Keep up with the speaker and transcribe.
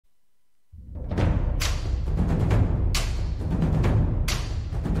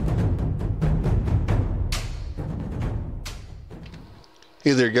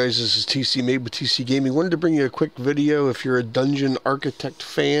Hey there guys, this is TC Made with TC Gaming. Wanted to bring you a quick video if you're a Dungeon Architect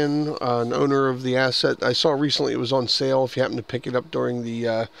fan, an owner of the asset. I saw recently it was on sale if you happen to pick it up during the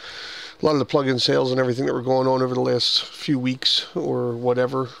a lot of the plug-in sales and everything that were going on over the last few weeks or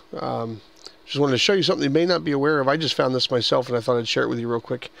whatever. Just wanted to show you something you may not be aware of. I just found this myself and I thought I'd share it with you real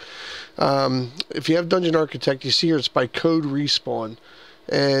quick. If you have Dungeon Architect, you see here it's by CodeRespawn.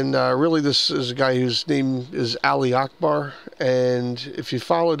 And really this is a guy whose name is Akbar, and if you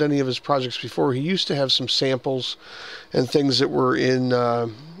followed any of his projects before, he used to have some samples and things that were in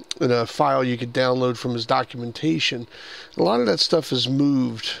a file you could download from his documentation. A lot of that stuff has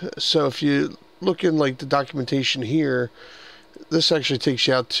moved, so if you look in like the documentation here, this actually takes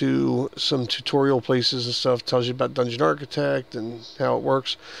you out to some tutorial places and stuff, tells you about Dungeon Architect and how it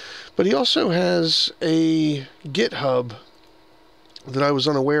works. But he also has a GitHub that I was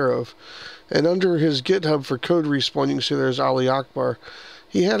unaware of, and under his GitHub for CodeRespawn, you can see there's Akbar.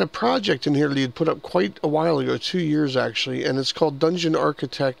 He had a project in here that he had put up quite a while ago, 2 years actually, and it's called Dungeon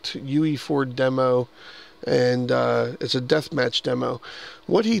Architect UE4 demo, and it's a deathmatch demo.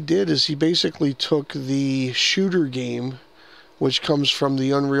 What he did is he basically took the shooter game, which comes from the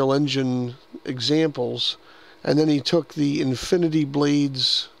Unreal Engine examples, and then he took the Infinity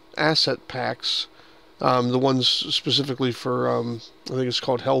Blades asset packs, the ones specifically for, I think it's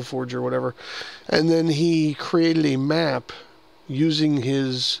called Hellforge or whatever. And then he created a map using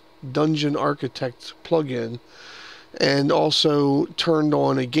his Dungeon Architect plugin, and also turned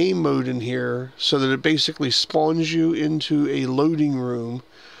on a game mode in here so that it basically spawns you into a loading room.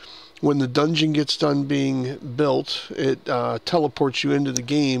 When the dungeon gets done being built, it teleports you into the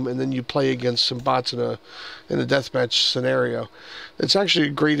game, and then you play against some bots in a deathmatch scenario. It's actually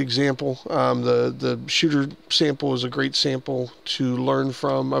a great example. The shooter sample is a great sample to learn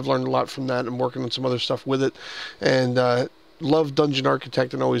from. I've learned a lot from that. I'm working on some other stuff with it, and love Dungeon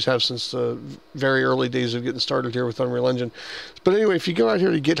Architect and always have since the very early days of getting started here with Unreal Engine. But anyway, if you go out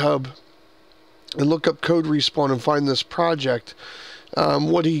here to GitHub and look up CodeRespawn and find this project,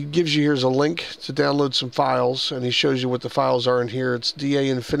 what he gives you here is a link to download some files, and he shows you what the files are in here. It's DA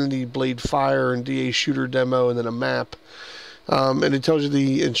Infinity Blade Fire and DA Shooter Demo, and then a map. And it tells you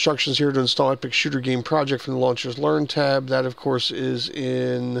the instructions here to install Epic Shooter Game Project from the Launcher's Learn tab. That, of course, is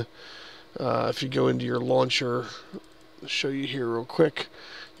in, if you go into your launcher, I'll show you here real quick.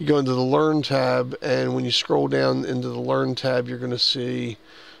 You go into the Learn tab, and when you scroll down into the Learn tab, you're going to see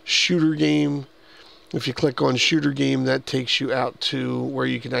Shooter Game. If you click on Shooter Game, that takes you out to where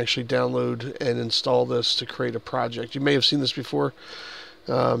you can actually download and install this to create a project. You may have seen this before.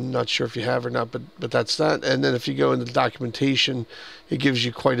 Not sure if you have or not, but that's that. And then if you go into the documentation, it gives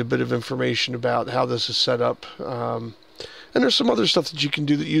you quite a bit of information about how this is set up. And there's some other stuff that you can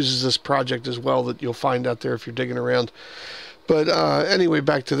do that uses this project as well that you'll find out there if you're digging around. But anyway,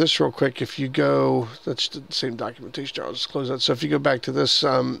 back to this real quick. If you go, that's the same documentation. I'll just close that. So if you go back to this,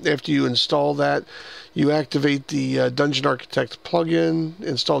 after you install that, you activate the Dungeon Architect plugin,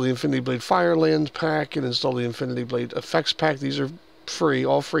 install the Infinity Blade Fireland pack, and install the Infinity Blade Effects pack. These are free,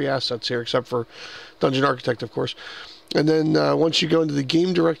 all free assets here, except for Dungeon Architect, of course. And then once you go into the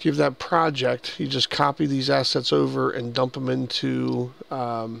game directory of that project, you just copy these assets over and dump them into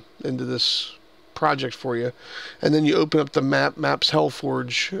this project for you, and then you open up the maps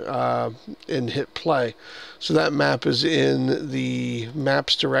Hellforge, and hit play. So that map is in the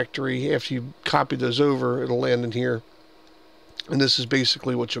maps directory. After you copy those over, it'll land in here, and this is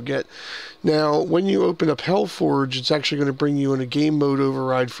basically what you'll get. Now when you open up Hellforge, it's actually going to bring you in a game mode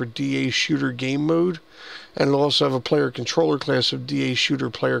override for DA Shooter Game Mode, and it'll also have a player controller class of DA Shooter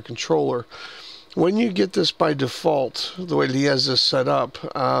Player Controller. When you get this by default, the way that he has this set up,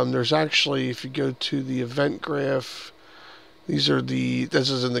 there's actually, if you go to the event graph, this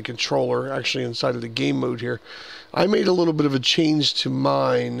is in the controller, actually inside of the game mode here. I made a little bit of a change to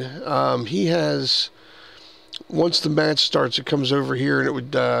mine. He has, once the match starts, it comes over here, and it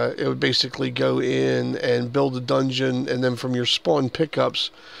would basically go in and build a dungeon, and then from your spawn pickups,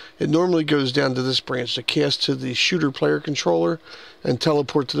 it normally goes down to this branch to cast to the shooter player controller and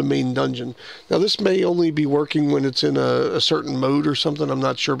teleport to the main dungeon. Now this may only be working when it's in a certain mode or something, I'm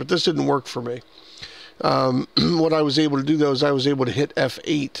not sure, but this didn't work for me. What I was able to do though is I was able to hit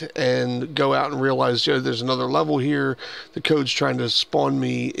F8 and go out and realize, you know, there's another level here. The code's trying to spawn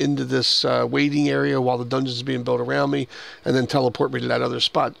me into this waiting area while the dungeon's being built around me, and then teleport me to that other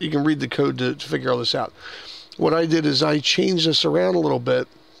spot. You can read the code to figure all this out. What I did is I changed this around a little bit,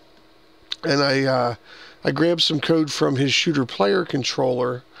 and I grabbed some code from his shooter player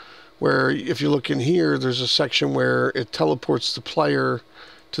controller, where if you look in here, there's a section where it teleports the player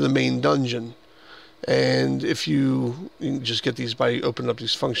to the main dungeon. And if you can just get these by opening up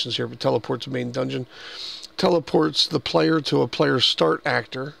these functions here, but teleport to main dungeon, teleports the player to a player start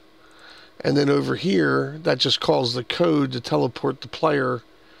actor, and then over here that just calls the code to teleport the player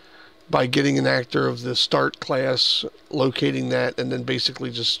by getting an actor of the start class, locating that, and then basically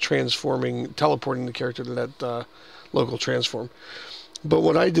just teleporting the character to that local transform. But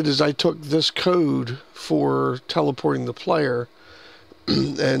what I did is I took this code for teleporting the player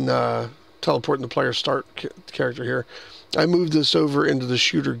and teleporting the player start character here. I moved this over into the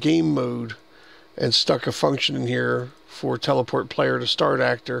shooter game mode and stuck a function in here for teleport player to start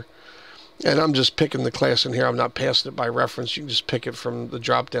actor. And I'm just picking the class in here. I'm not passing it by reference. You can just pick it from the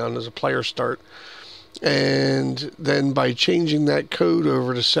drop down as a player start. And then by changing that code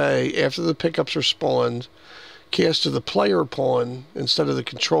over to say, after the pickups are spawned, cast to the player pawn instead of the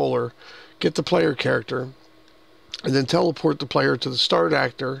controller, get the player character, and then teleport the player to the start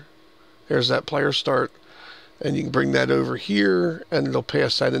actor. There's that player start. And you can bring that over here, and it'll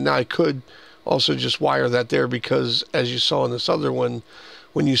pass that. And now I could also just wire that there because, as you saw in this other one,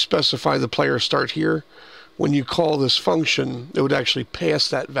 when you specify the player start here, when you call this function, it would actually pass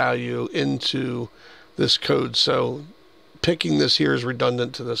that value into this code. So picking this here is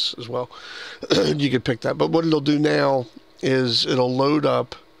redundant to this as well. You could pick that. But what it'll do now is it'll load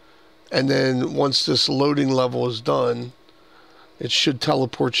up, and then once this loading level is done, it should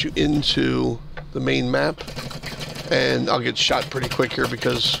teleport you into the main map. And I'll get shot pretty quick here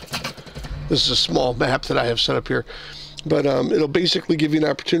because this is a small map that I have set up here. But it'll basically give you an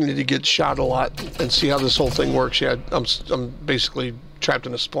opportunity to get shot a lot and see how this whole thing works. Yeah, I'm basically trapped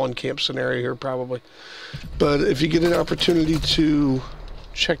in a spawn camp scenario here probably. But if you get an opportunity to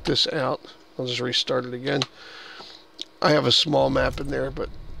check this out, I'll just restart it again. I have a small map in there, but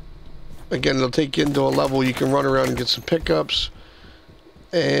again, it'll take you into a level you can run around and get some pickups.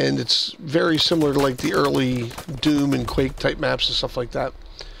 And it's very similar to like the early Doom and Quake type maps and stuff like that.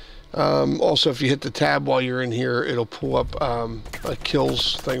 Also, if you hit the tab while you're in here, it'll pull up a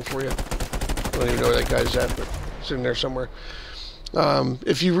kills thing for you. I don't even know where that guy's at, but it's in there somewhere.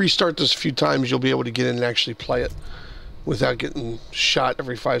 If you restart this a few times, you'll be able to get in and actually play it without getting shot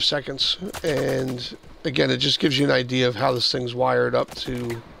every 5 seconds. And again, it just gives you an idea of how this thing's wired up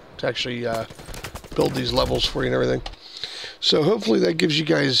to actually build these levels for you and everything. So hopefully that gives you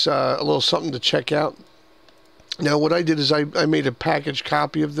guys a little something to check out. Now what I did is I made a package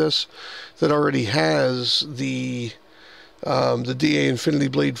copy of this that already has the DA Infinity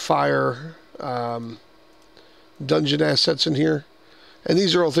Blade Fire dungeon assets in here. And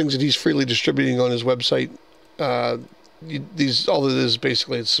these are all things that he's freely distributing on his website. All it is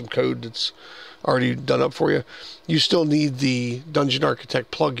basically it's some code that's already done up for you. You still need the Dungeon Architect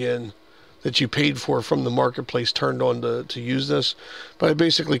plugin that you paid for from the marketplace turned on to use this. But I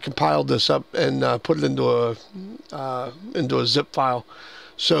basically compiled this up and put it into a zip file.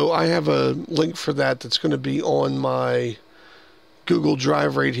 So I have a link for that that's going to be on my Google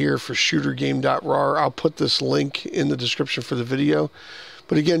Drive right here for shootergame.rar. I'll put this link in the description for the video.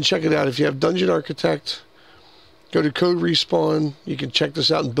 But again, check it out. If you have Dungeon Architect, go to CodeRespawn. You can check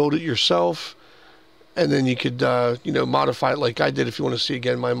this out and build it yourself. And then you could, modify it like I did. If you want to see,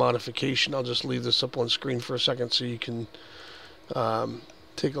 again, my modification, I'll just leave this up on screen for a second so you can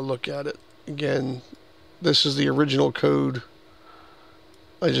take a look at it. Again, this is the original code.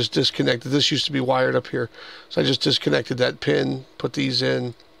 I just disconnected. This used to be wired up here. So I just disconnected that pin, put these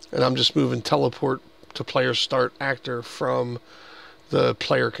in, and I'm just moving teleport to player start actor from the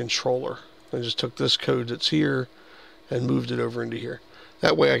player controller. I just took this code that's here and moved it over into here.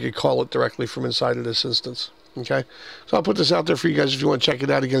 That way I could call it directly from inside of this instance. Okay, so I'll put this out there for you guys if you want to check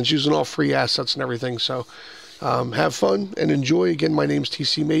it out. Again, it's using all free assets and everything. So have fun and enjoy. Again, my name's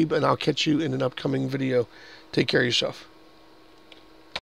TC Mabe, and I'll catch you in an upcoming video. Take care of yourself.